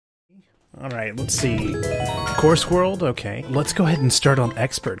Alright, let's see. Course world? Okay. Let's go ahead and start on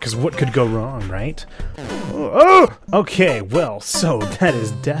expert, because what could go wrong, right? Oh! Okay, well, so that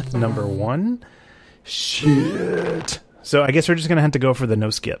is death number 1. Shit. So I guess we're just gonna have to go for the no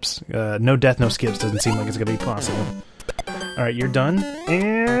skips. No death, no skips doesn't seem like it's gonna be possible. Alright, you're done.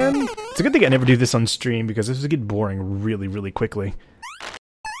 And it's a good thing I never do this on stream, because this would get boring really, really quickly.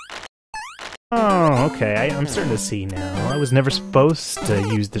 Oh, okay, I'm starting to see now. I was never supposed to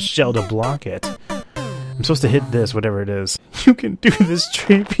use the shell to block it. I'm supposed to hit this, whatever it is. You can do this,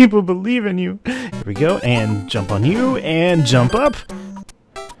 Trey. People believe in you. Here we go, and jump on you, and jump up.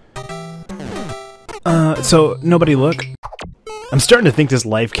 So, nobody look. I'm starting to think this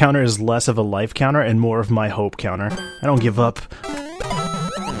life counter is less of a life counter and more of my hope counter. I don't give up.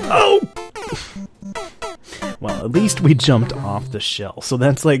 Oh! Well, at least we jumped off the shell, so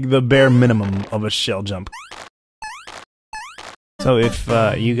that's like the bare minimum of a shell jump. So if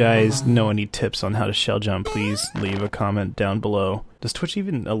you guys know any tips on how to shell jump, please leave a comment down below. Does Twitch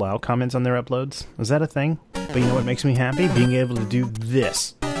even allow comments on their uploads? Is that a thing? But you know what makes me happy? Being able to do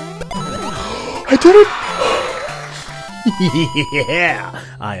this. I did it! Yeah!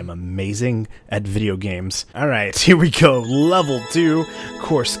 I am amazing at video games. Alright, here we go. Level 2,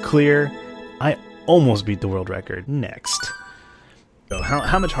 course clear. I almost beat the world record. Next. So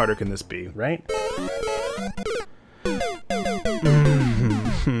how much harder can this be, right?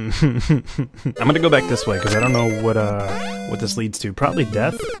 I'm gonna go back this way because I don't know what this leads to. Probably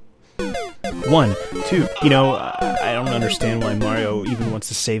death. 1, 2. You know, I don't understand why Mario even wants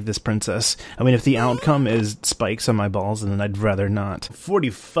to save this princess. I mean, if the outcome is spikes on my balls, then I'd rather not.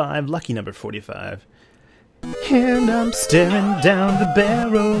 45, lucky number 45. And I'm staring down the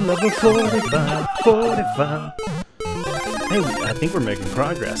barrel of a 45, 45. Hey, I think we're making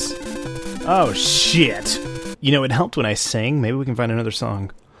progress. Oh, shit. You know, it helped when I sang. Maybe we can find another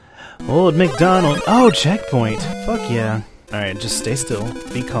song. Old MacDonald. Oh, checkpoint. Fuck yeah. Alright, just stay still.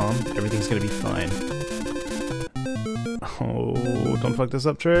 Be calm. Everything's gonna be fine. Oh, don't fuck this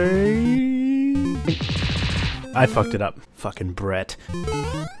up, Trey. I fucked it up. Fucking Brett.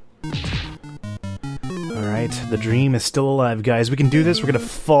 Alright, the dream is still alive, guys. We can do this. We're gonna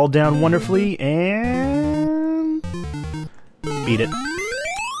fall down wonderfully and beat it.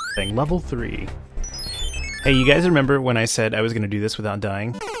 Thing. Level 3. Hey, you guys remember when I said I was gonna do this without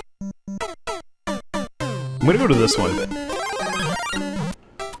dying? I'm gonna go to this one.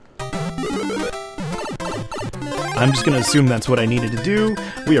 I'm just gonna assume that's what I needed to do.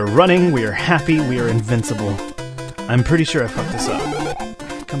 We are running, we are happy, we are invincible. I'm pretty sure I fucked this up.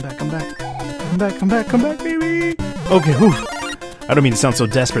 Come back, come back. Come back, come back, come back, baby! Okay, whew. I don't mean to sound so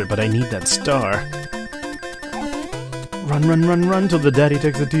desperate, but I need that star. Run, run, run, run till the daddy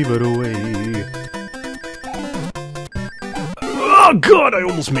takes the T-bird away. Oh god, I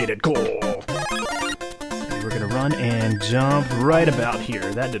almost made it. Cool. We're gonna run and jump right about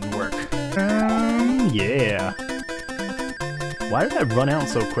here. That didn't work. Yeah. Why did I run out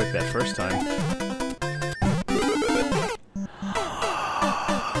so quick that first time?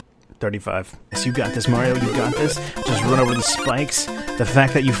 35. Yes, you got this, Mario. You got this. Just run over the spikes. The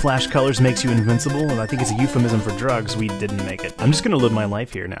fact that you flash colors makes you invincible, and I think it's a euphemism for drugs. We didn't make it. I'm just gonna live my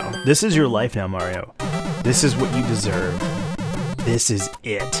life here now. This is your life now, Mario. This is what you deserve. This is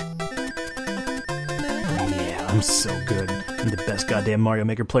it. Yeah, I'm so good. I'm the best goddamn Mario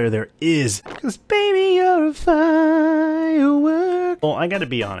Maker player there is. 'Cause baby, you're a firework. Well, I gotta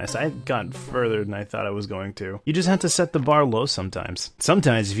be honest, I got further than I thought I was going to. You just have to set the bar low sometimes.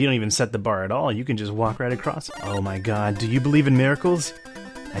 Sometimes, if you don't even set the bar at all, you can just walk right across it. Oh my god, do you believe in miracles?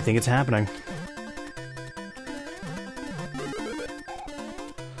 I think it's happening.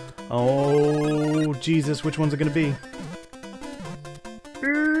 Oh, Jesus, which one's it gonna be?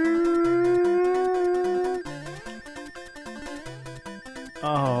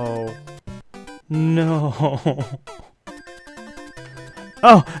 Oh. No.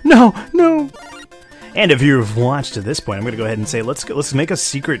 Oh, no, no! And if you've watched to this point, I'm gonna go ahead and say, let's make a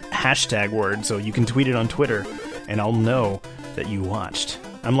secret hashtag word so you can tweet it on Twitter, and I'll know that you watched.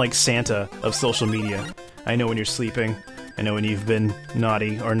 I'm like Santa of social media. I know when you're sleeping. I know when you've been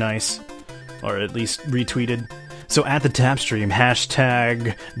naughty or nice, or at least retweeted. So at the tap stream,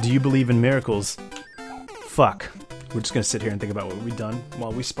 hashtag, do you believe in miracles? Fuck. We're just gonna sit here and think about what we've done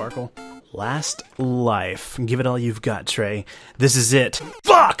while we sparkle. Last life. Give it all you've got, Trey. This is it.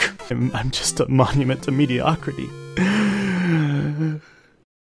 Fuck! I'm just a monument to mediocrity.